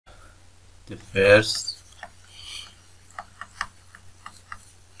the first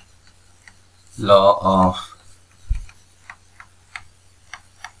law of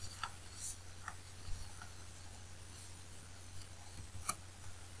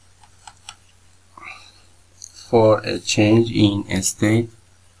for a change in a state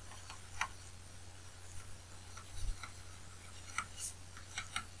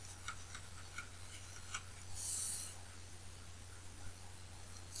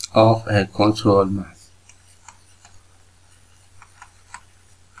of a control mass.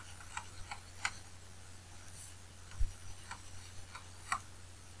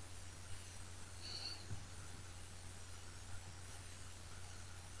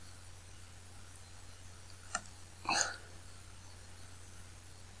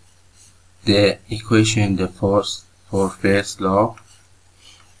 The equation, the force for first law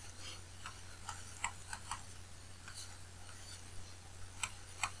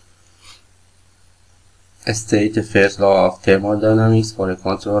state the first law of thermodynamics for a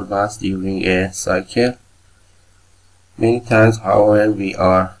control mass during a cycle. Many times, however, we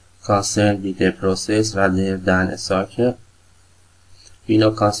are concerned with a process rather than a cycle. We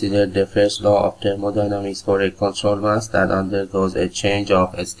now consider the first law of thermodynamics for a control mass that undergoes a change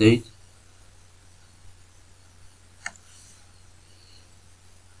of state.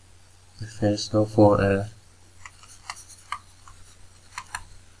 The first law for a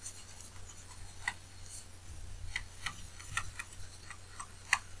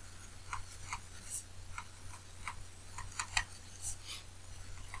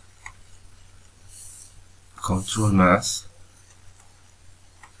control mass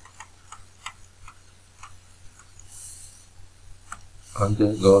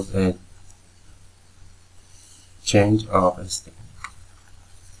undergoes a change of state.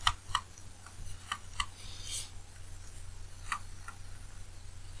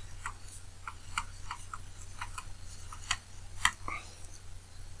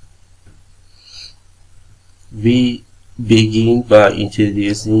 We begin by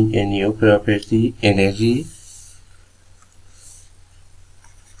introducing a new property, energy.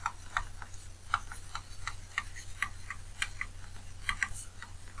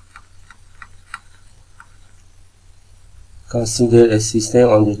 Consider a system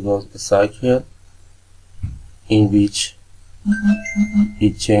undergoes a cycle in which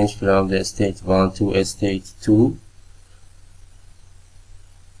it changes from the state 1 to state 2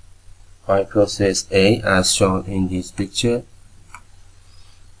 by process A as shown in this picture.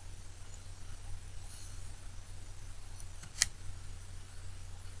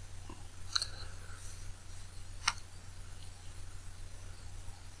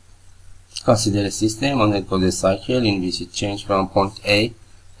 Consider a system undergoes a cycle in which it changes from point A,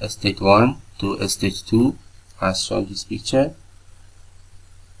 state 1 to state 2 as shown in this picture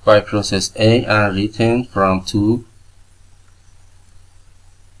by process A and return from 2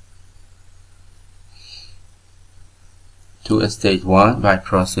 to state 1 by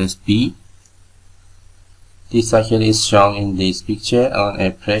process B. This cycle is shown in this picture on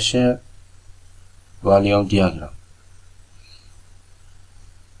a pressure volume diagram.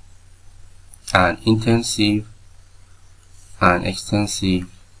 An intensive and extensive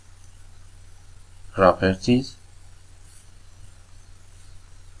properties.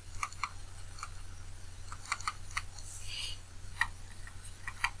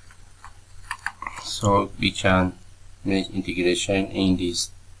 So we can make integration in this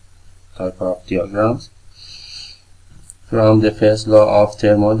type of diagrams. From the first law of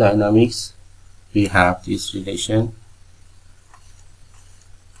thermodynamics, we have this relation.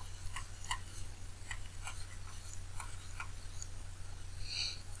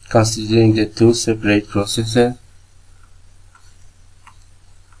 Considering the two separate processes,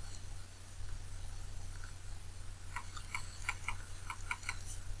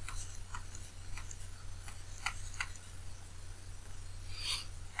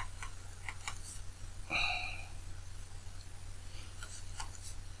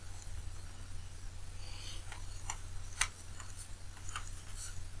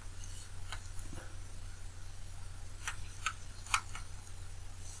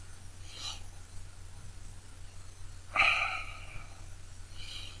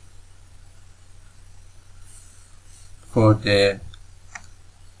 for the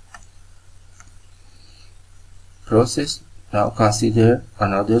process, now consider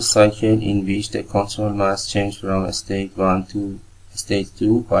another cycle in which the control mass changes from state 1 to state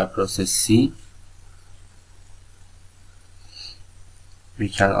 2 by process C. We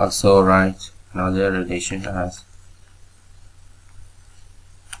can also write another relation as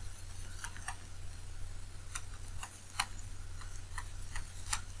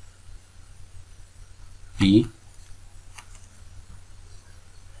B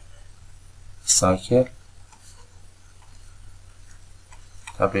cycle,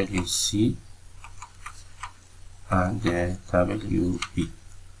 WC, and the WB.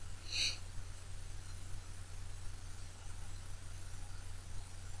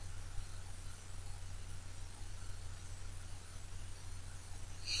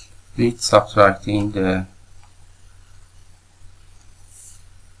 With subtracting the,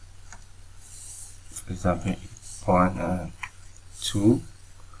 for example, 1 and 2,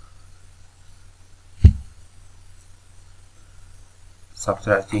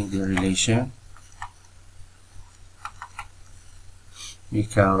 subtracting the relation, we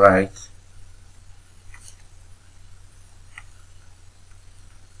can write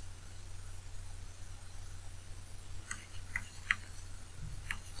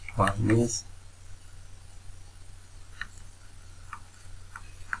minus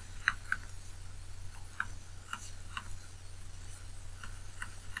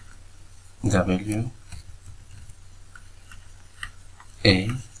W A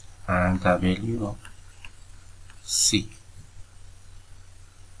and W C.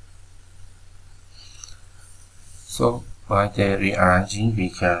 So by the rearranging, we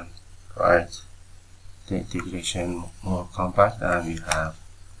can write the integration more compact, and we have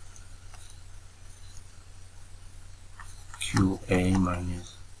QA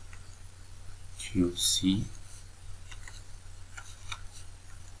minus QC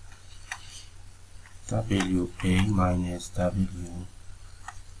WA minus WC.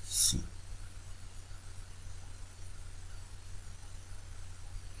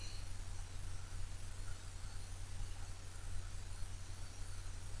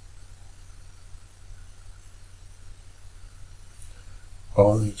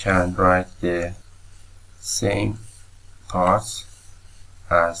 Or we can write the same parts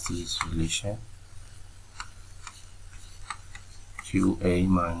as this relation, QA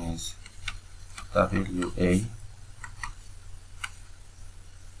minus WA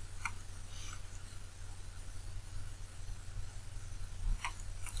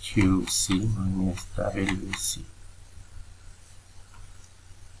QC minus WC.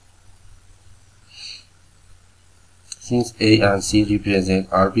 Since A and C represent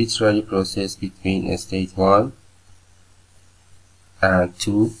arbitrary process between state 1 and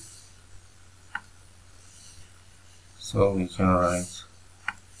 2, so we can write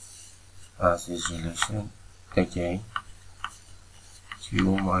as this relation again,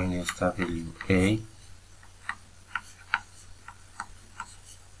 Q minus WA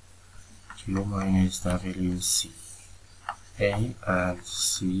Q minus WC. A and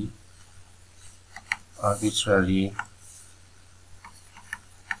C arbitrary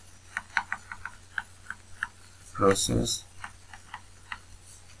process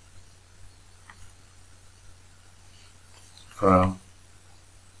from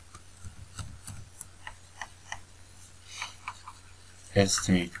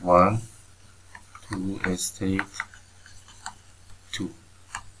state 1 to state 2.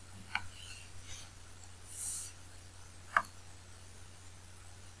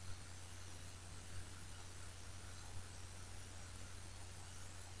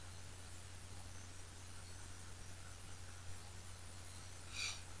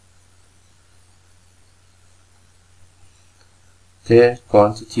 The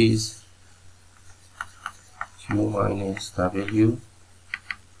quantities Q minus W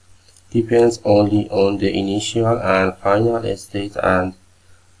depends only on the initial and final state and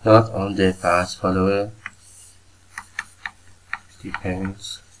not on the path follower.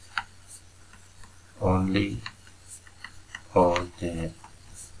 Depends only on the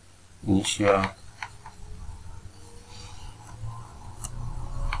initial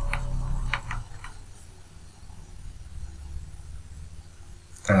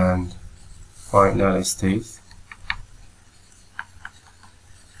and final state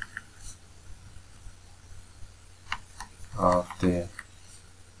of the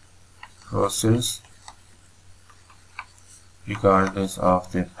process, regardless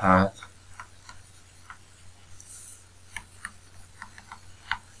of the path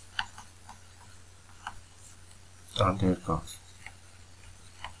undergoes.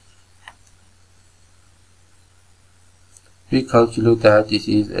 We conclude that this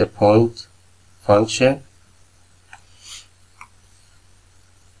is a point function.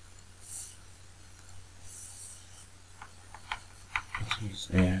 It is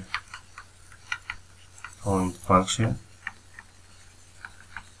a point function,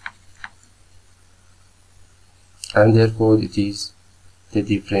 and therefore it is the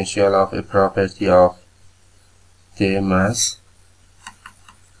differential of a property of the mass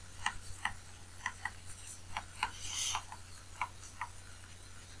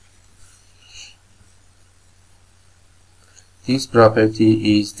This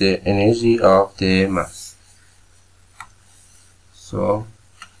property is the energy of the mass. So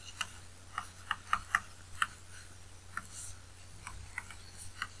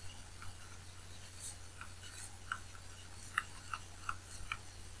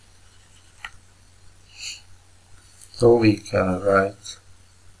we can write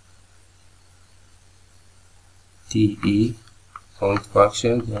dE point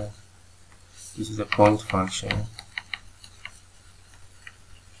function. This is a point function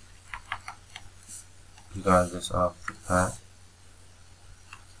regardless of the path.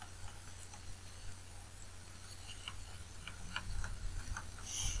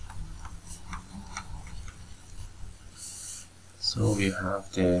 So we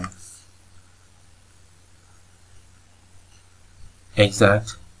have the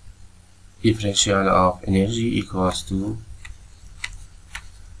exact differential of energy equals to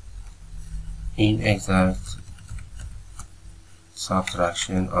inexact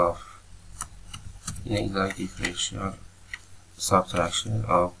differential subtraction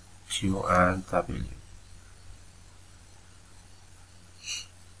of Q and W.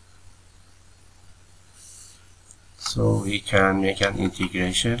 So we can make an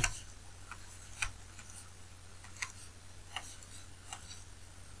integration.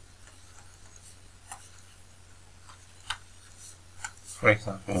 For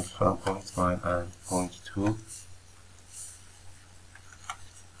example, from point 1 and point 2.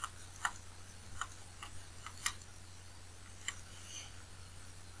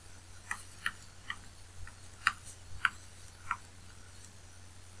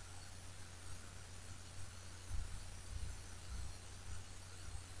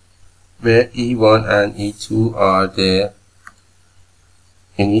 Where E1 and E2 are the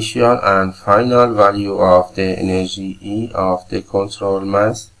initial and final value of the energy E of the control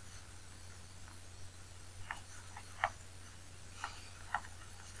mass.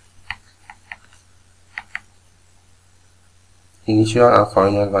 Initial and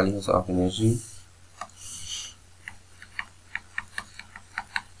final values of energy.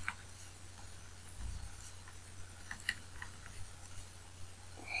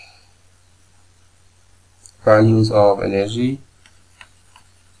 Values of energy.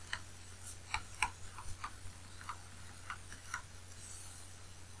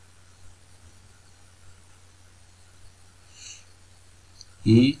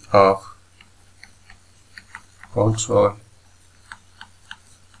 E of control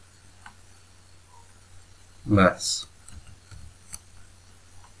mass.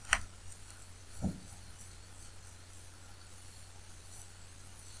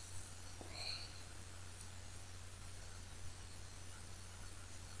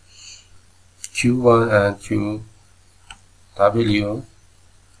 Q1 and QW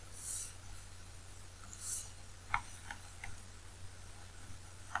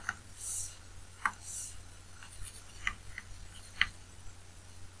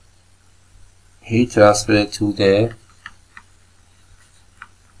heat transfer to the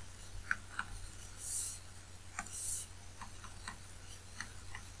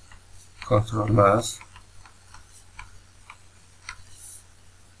control mass.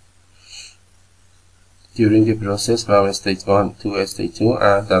 During the process from state 1 to state 2,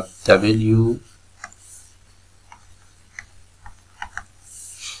 and that W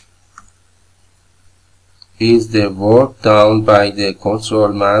is the work done by the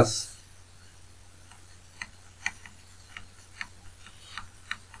control mass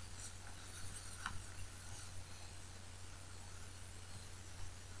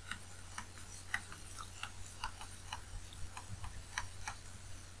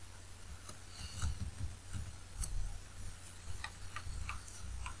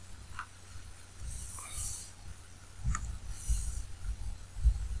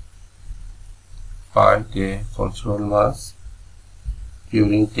by the control mass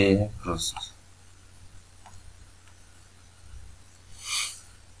during the process.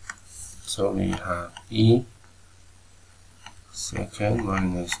 So we have E second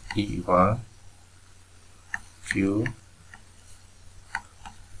minus E1 Q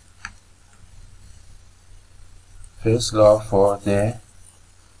first law for the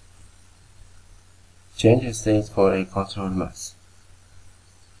change state for a control mass.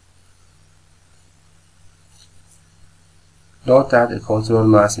 Note that a control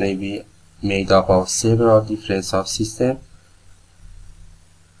mass may be made up of several different subsystems,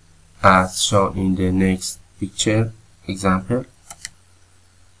 as shown in the next picture example.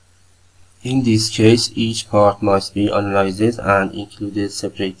 In this case, each part must be analyzed and included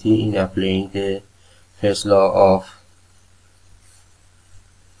separately in applying the first law of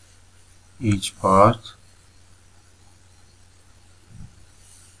each part.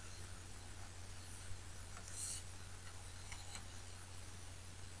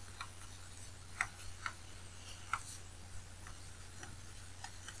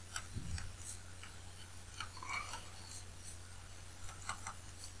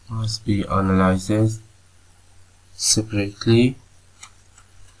 must be analyzed separately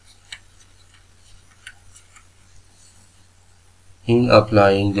in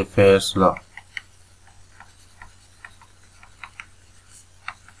applying the first law.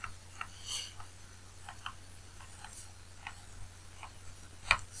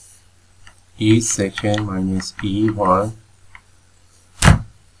 E second minus E1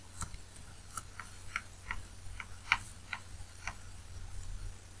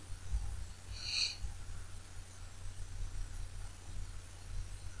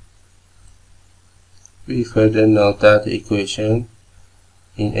 we further note that the equation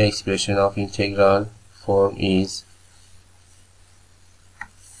in expression of integral form is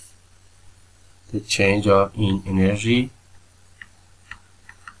the change in energy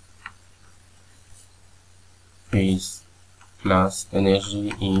is plus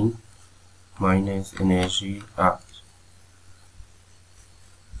energy in minus energy out.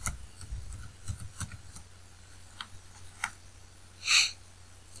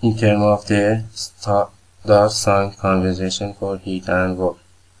 In terms of the standard sign convention for heat and work,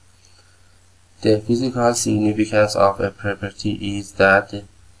 the physical significance of a property is that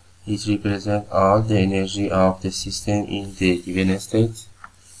it represents all the energy of the system in the given state.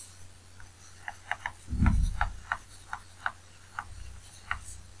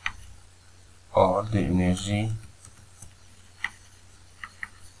 All the energy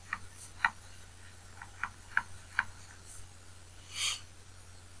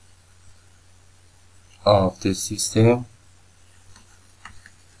of the system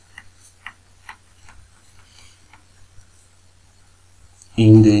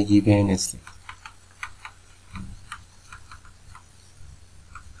in the given state.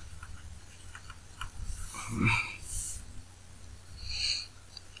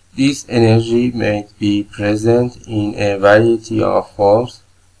 This energy may be present in a variety of forms,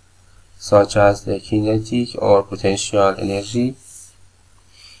 such as the kinetic or potential energy,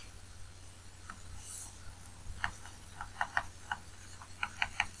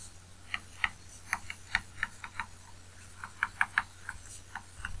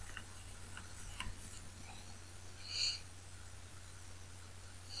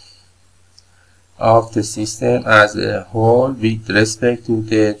 of the system as a whole with respect to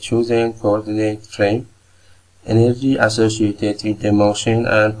the chosen coordinate frame, energy associated with the motion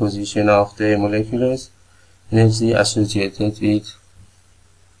and position of the molecules, energy associated with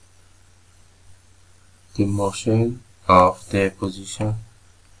the motion of the position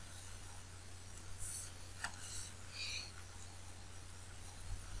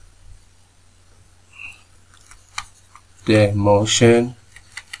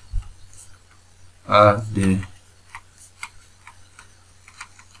and the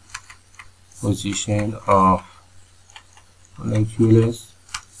position of molecules.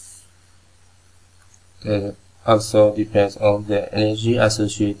 That also depends on the energy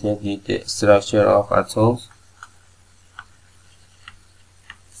associated with the structure of atoms.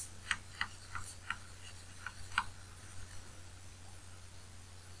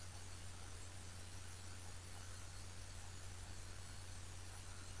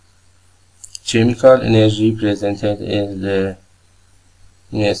 Chemical energy presented in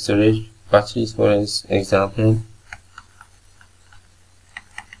storage batteries, for example.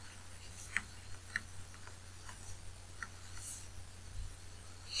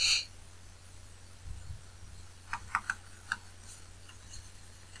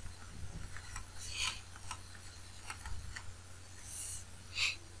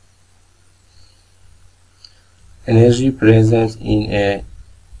 Energy present in a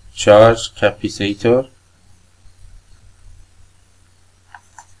charged capacitor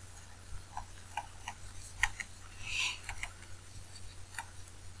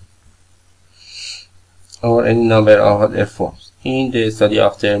or any number of other forms. In the study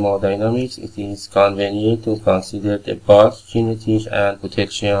of thermodynamics, it is convenient to consider the bulk, kinetic, and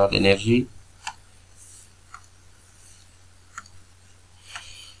potential energy.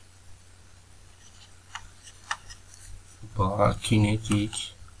 Bulk, kinetic,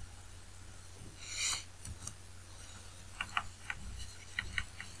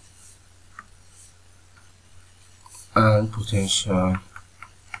 and potential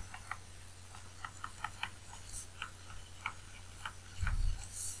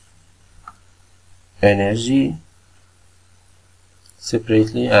energy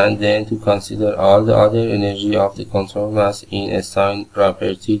separately, and then to consider all the other energy of the control mass in a sign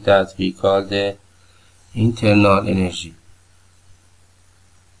property that we call the internal energy.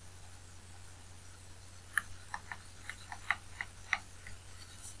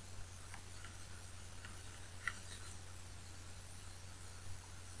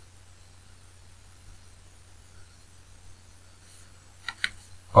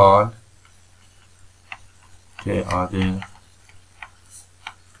 all the other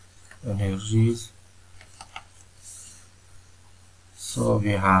energies. So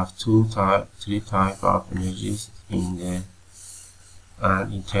we have three types of energies in the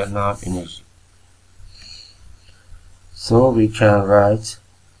an internal energy. So we can write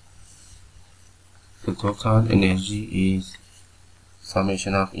the total energy is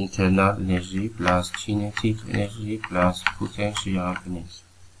summation of internal energy plus kinetic energy plus potential energy.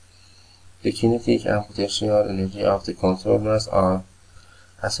 The kinetic and potential energy of the control mass are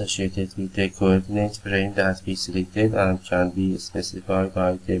associated with the coordinate frame that we selected and can be specified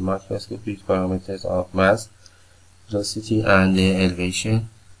by the microscopic parameters of mass, velocity, and the elevation.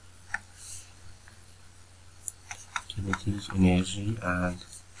 Kinetic energy and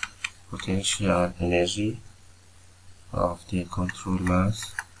potential energy of the control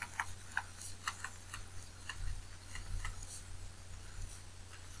mass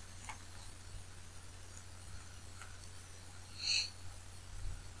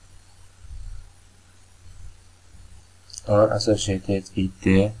are associated with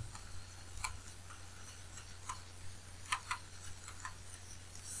the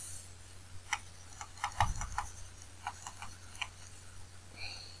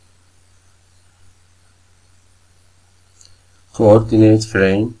coordinate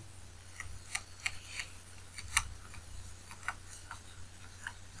frame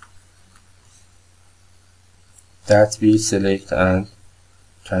that we select and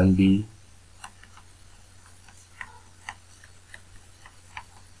can be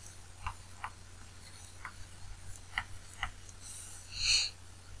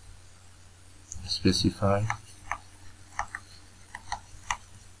specified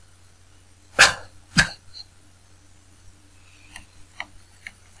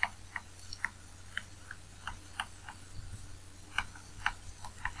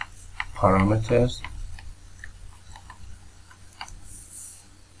parameters,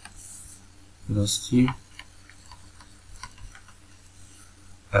 velocity,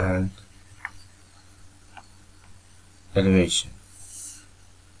 and elevation.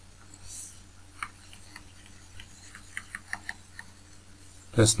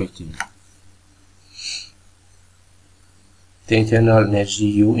 Respectively. The internal energy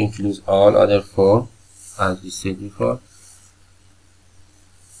U includes all other forms, as we said before.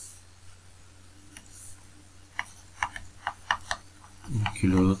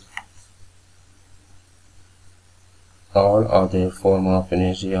 Include all other forms of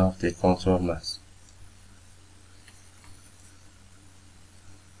energy of the control mass.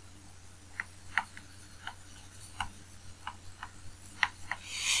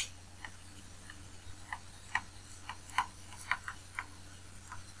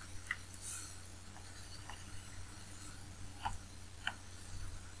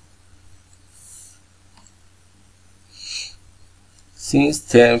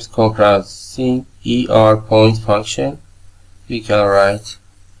 Since terms comprising E are point function, we can write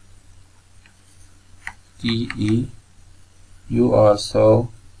dE U also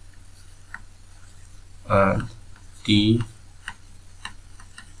and d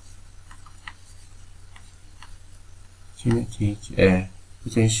kinetic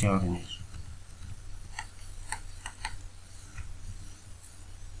potential energy.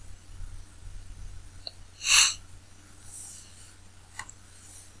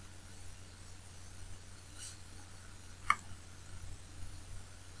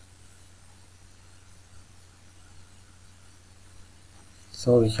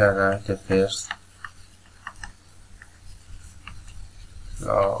 So we can write the first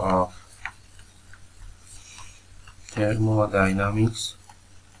law of thermodynamics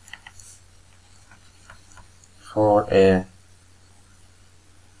for a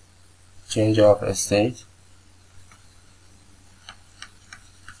change of state.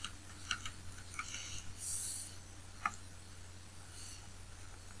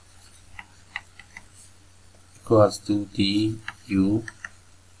 Equals to du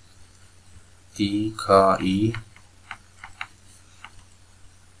dKE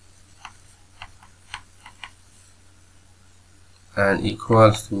and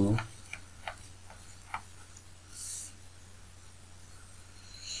equals to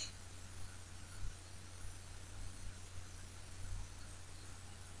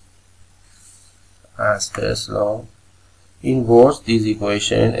as First law. In words, this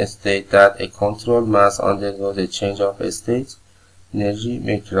equation states that a control mass undergoes a change of state. Energy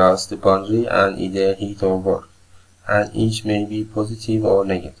may cross the boundary and either heat or work, and each may be positive or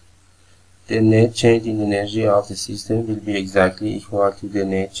negative. The net change in energy of the system will be exactly equal to the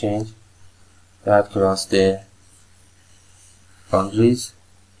net change that cross the boundaries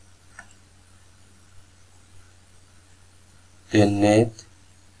the net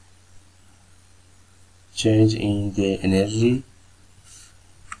change in the energy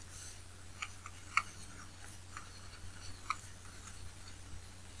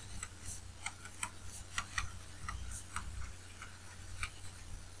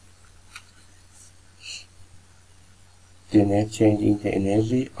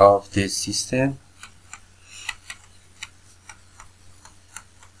of the system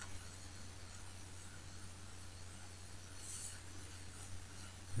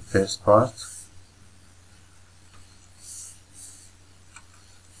the first part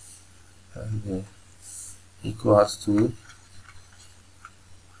and equals to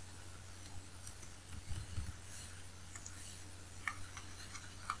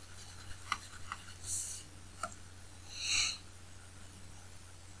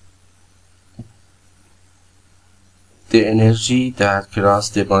the energy that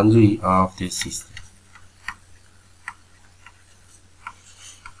crosses the boundary of the system.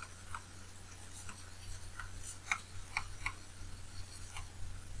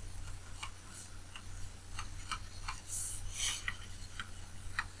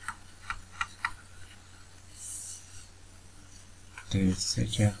 The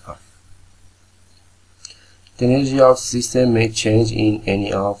second part. The energy of the system may change in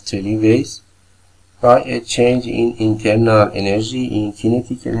any of three ways: by a change in internal energy, in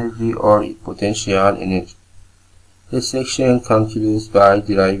kinetic energy, or in potential energy. The section concludes by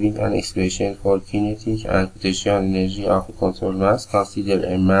deriving an expression for kinetic and potential energy of a control mass. Consider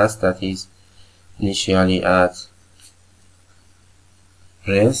a mass that is initially at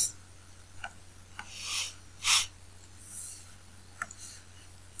rest.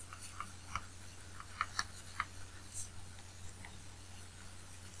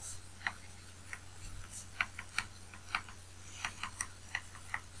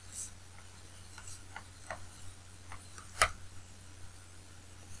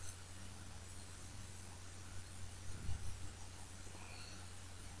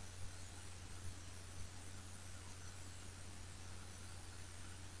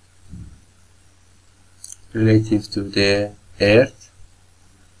 Relative to the Earth,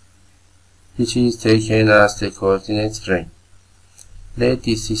 which is taken as the coordinate frame. Let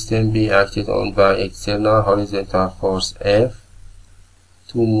this system be acted on by external horizontal force F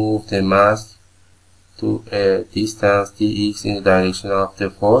to move the mass to a distance dx in the direction of the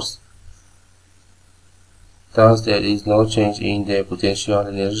force. Thus, there is no change in the potential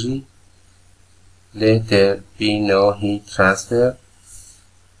energy. Let there be no heat transfer.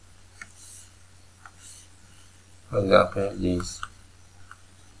 For example, this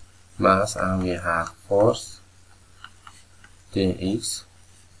mass and we have force dx.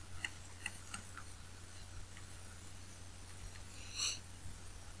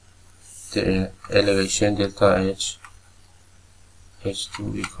 The elevation delta H,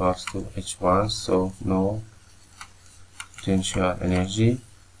 H2 equals to H1, so no potential energy.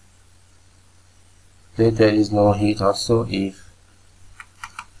 Then there is no heat also if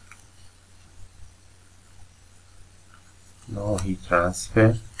no heat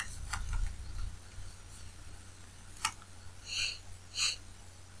transfer.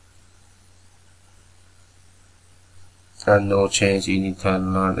 And no change in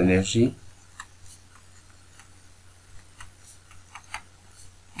internal energy.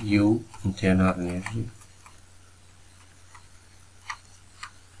 U, internal energy.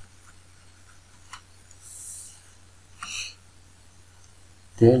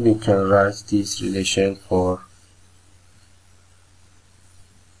 Then we can write this relation for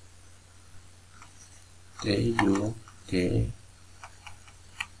du d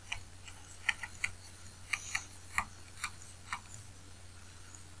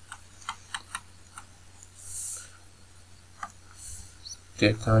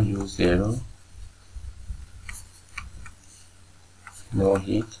delta U0, no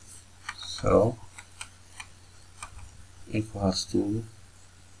heat, so equals to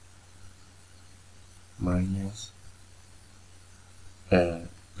minus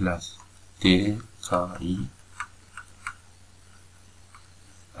plus delta E,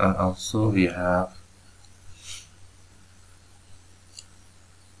 and also we have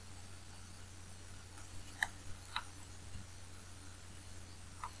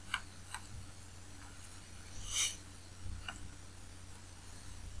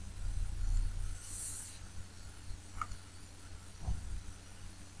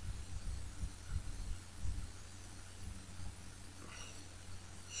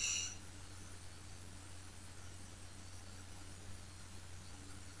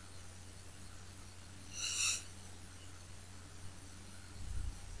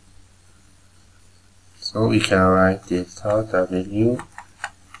So we can write delta W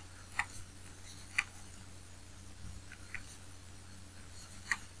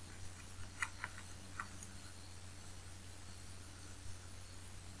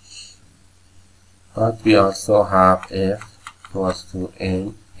but we also have F equals to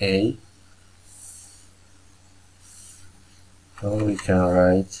NA. So we can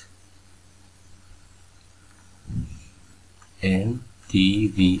write N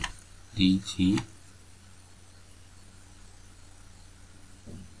dV dt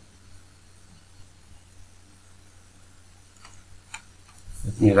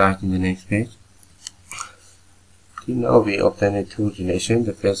let me write in the next page. Till now we obtained two relations.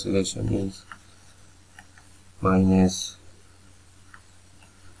 The first relation is minus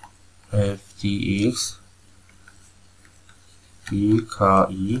f dx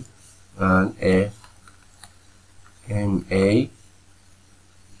dke and f ma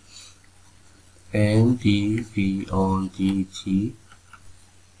n dv on dt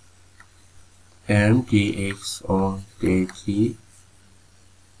m dx on dt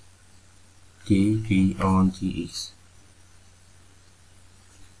dv on dx.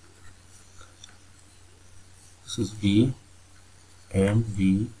 This is v m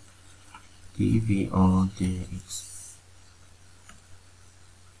v dv on dx.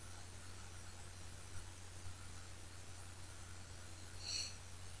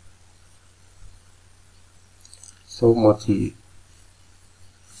 So motivate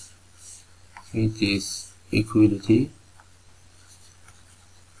this equality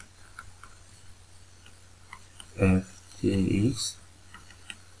f dx.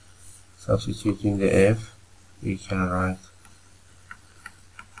 Substituting the f, we can write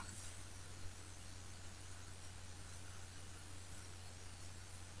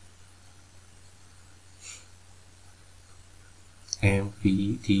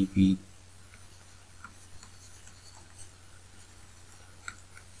mv dv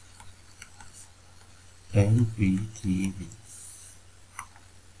dv.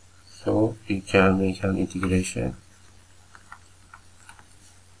 So we can make an integration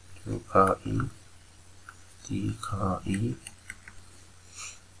to ke dke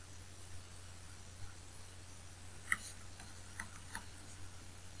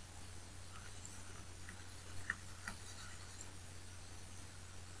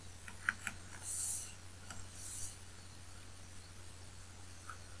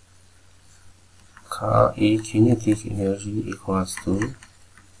Ke kinetic energy equals to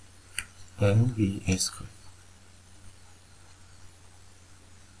mv squared.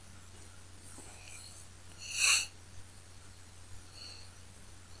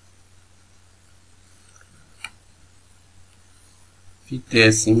 With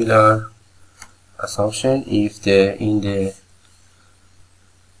the similar assumption, if in the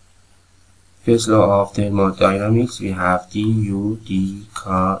first law of thermodynamics we have du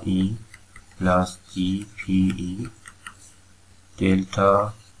dke plus dpe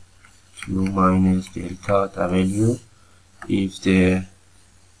delta q minus delta w, if the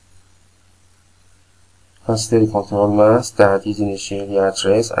constant control mass that is initially at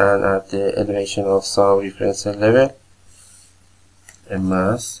rest and at the elevation of some reference level, a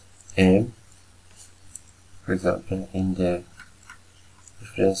mass m, for example in the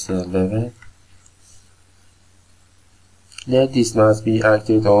reference level, let this mass be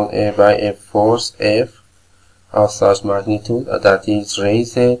acted on by a force F of such magnitude that is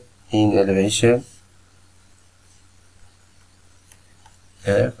raised in elevation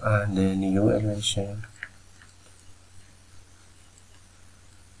F and the new elevation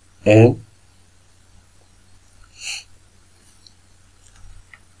N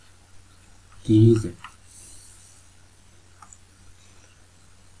dz.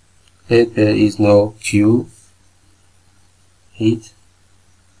 Let there is no Q heat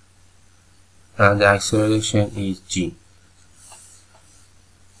and the acceleration is g.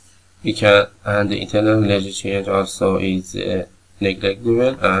 We can, and the internal energy change also is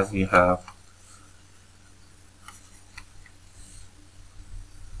negligible, and we have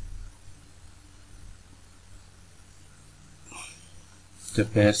the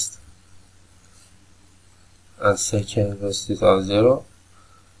first and second velocities are 0.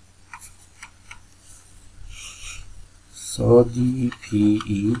 So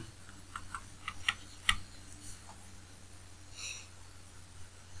dpe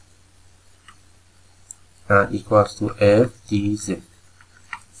and equals to f dz.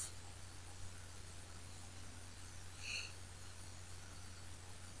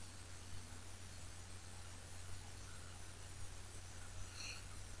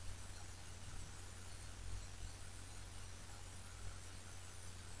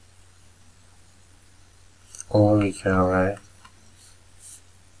 or we can write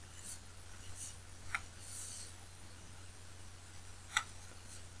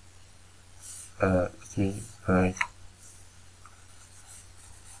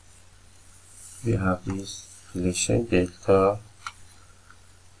we have this relation delta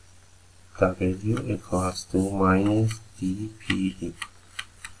W equals to minus dPE,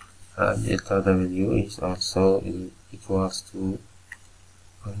 and delta W is also equals to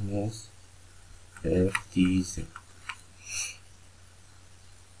minus FdZ.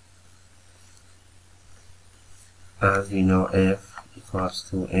 As we know, F equals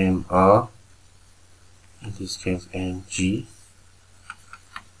to mR, in this case mg,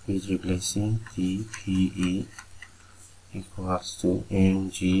 with replacing dPE equals to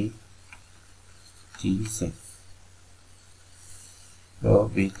mg dZ.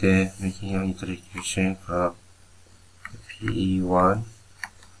 So with the making an integration from PE1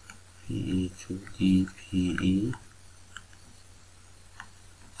 PE2 dPE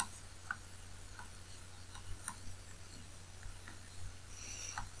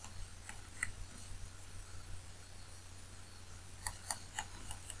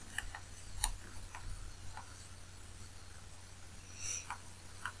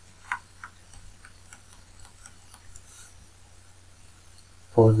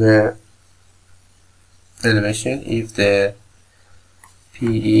for the elevation, if the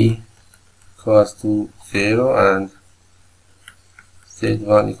PE equals to 0 and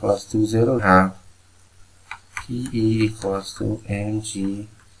Z1 equals to 0, we have PE equals to mg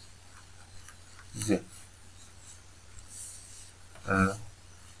Z.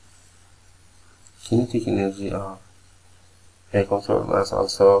 Kinetic energy of a control mass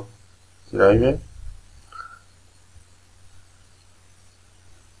also derived.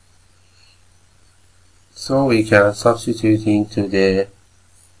 So we can substitute into the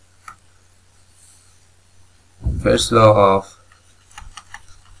first law of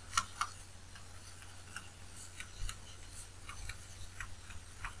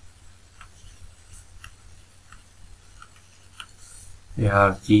we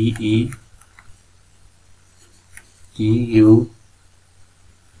have dE du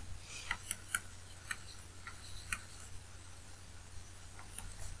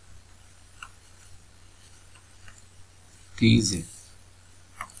dZ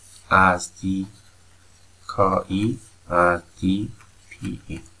as d KE as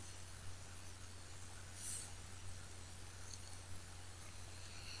dPE.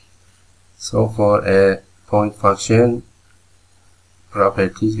 So for a point function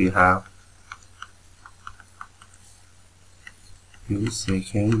properties, we have u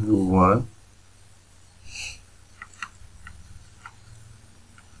second u1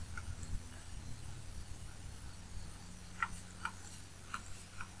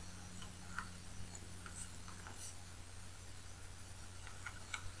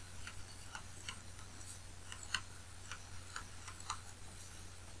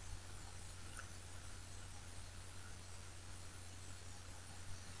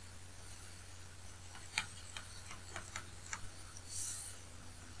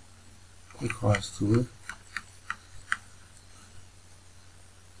 equals to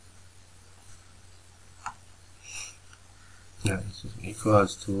this is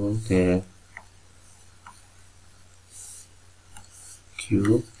equals to the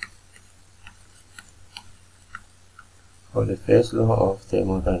Q for the first law of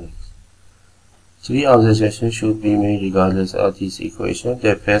thermodynamics. Three observations should be made regardless of this equation.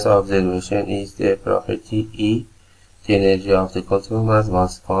 The first observation is the property E. The energy of the control mass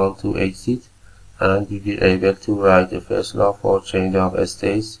was found to exist, and we were able to write the first law for change of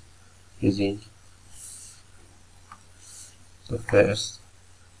states using the first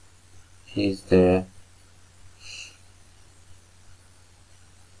is the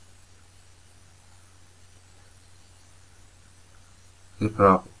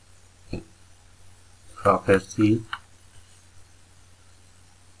property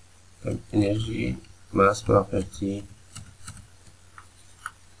energy mass property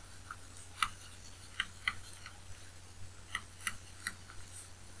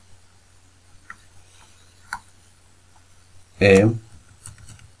M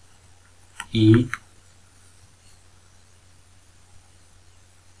E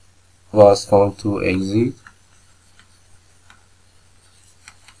was found to exist.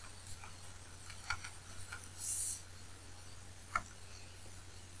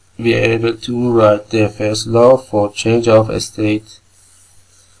 We are able to write the first law for change of state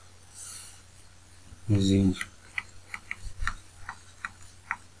using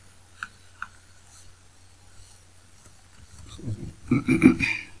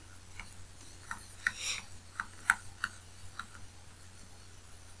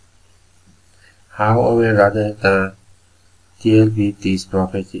However, rather than deal with this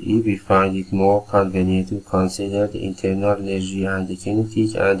property, we find it more convenient to consider the internal energy and the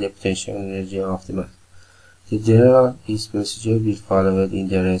kinetic and the potential energy of the mass. The general procedure will follow in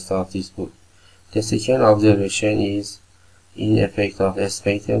the rest of this book. The second observation is in effect of the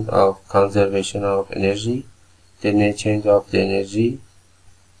statement of conservation of energy. The net change of the energy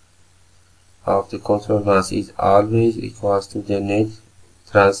of the control mass is always equal to the net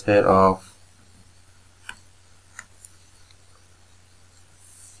transfer of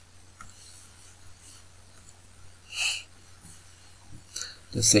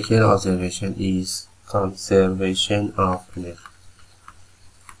the second observation is conservation of energy.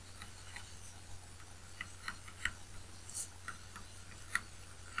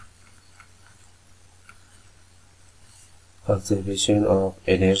 Conservation of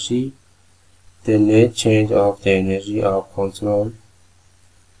energy. The net change of the energy of control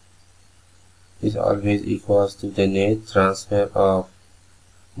is always equal to the net transfer of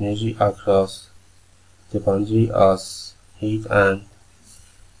energy across the boundary as heat and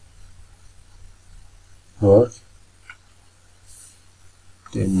work.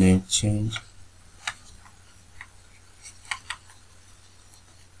 The net change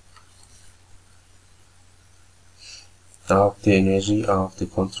of the energy of the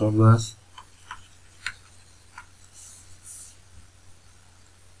control mass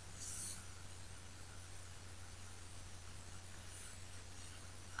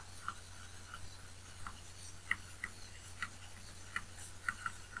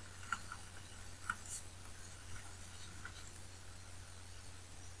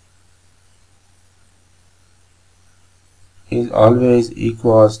is always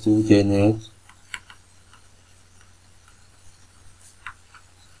equal to the net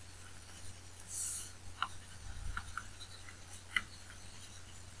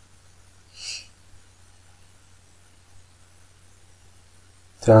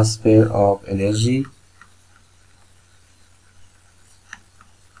transfer of energy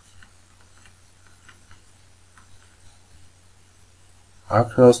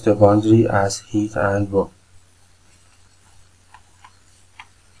across the boundary as heat and work.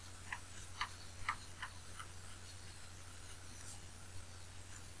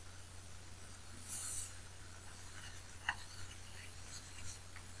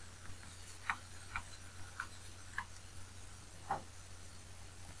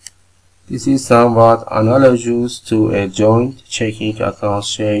 This is somewhat analogous to a joint checking account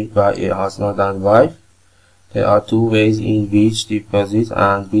shared by a husband and wife. There are two ways in which deposits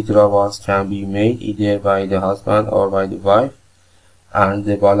and withdrawals can be made, either by the husband or by the wife, and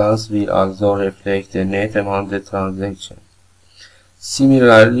the balance will also reflect the net among the transactions.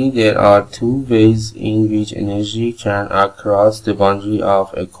 Similarly, there are two ways in which energy can cross the boundary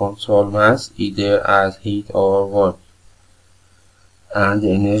of a control mass, either as heat or work, and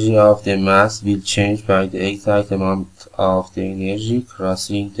the energy of the mass will change by the exact amount of the energy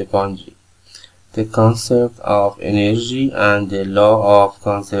crossing the boundary. The concept of energy and the law of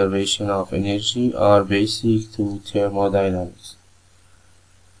conservation of energy are basic to thermodynamics.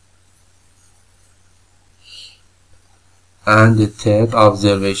 And the third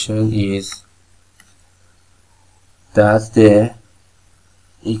observation is that the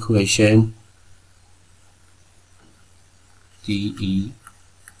equation dE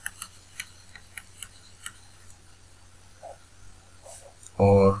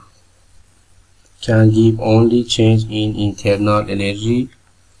or can give only change in internal energy,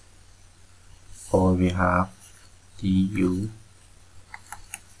 or we have du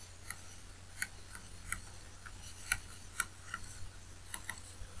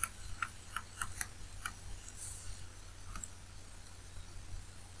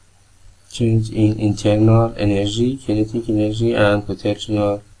change in internal energy, kinetic energy, and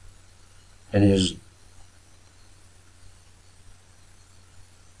potential energy.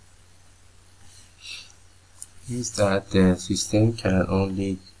 Is that the system can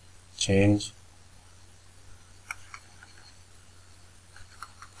only change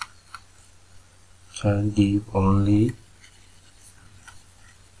can give only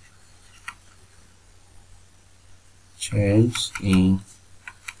change in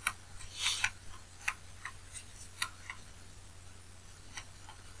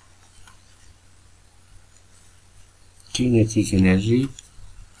kinetic energy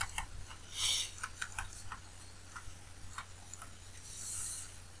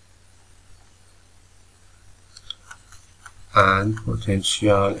and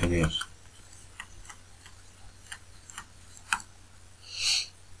potential energy.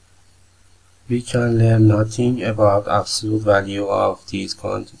 We can learn nothing about absolute value of these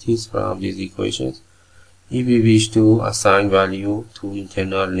quantities from these equations. If we wish to assign value to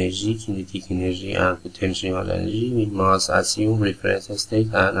internal energy, kinetic energy, and potential energy, we must assume reference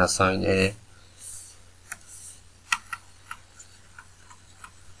state and assign a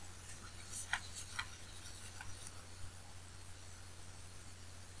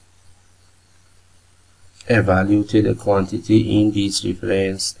value to the quantity in this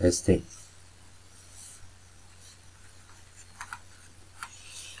reference state.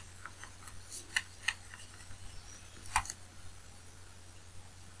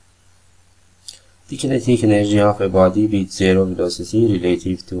 The kinetic energy of a body with zero velocity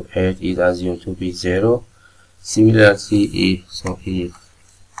relative to Earth is assumed to be zero. Similarly, if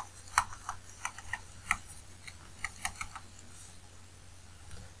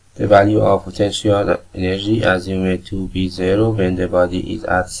the value of potential energy assumed to be zero when the body is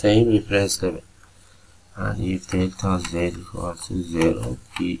at same reference level, and if delta Z equals to 0,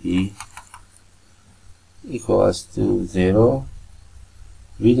 PE equals to 0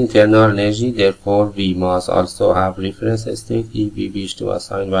 with internal energy, therefore we must also have reference state if we wish to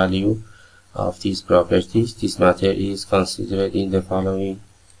assign value of these properties. This matter is considered in the following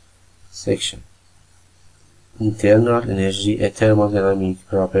section. Internal energy and thermodynamic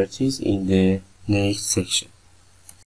properties in the next section.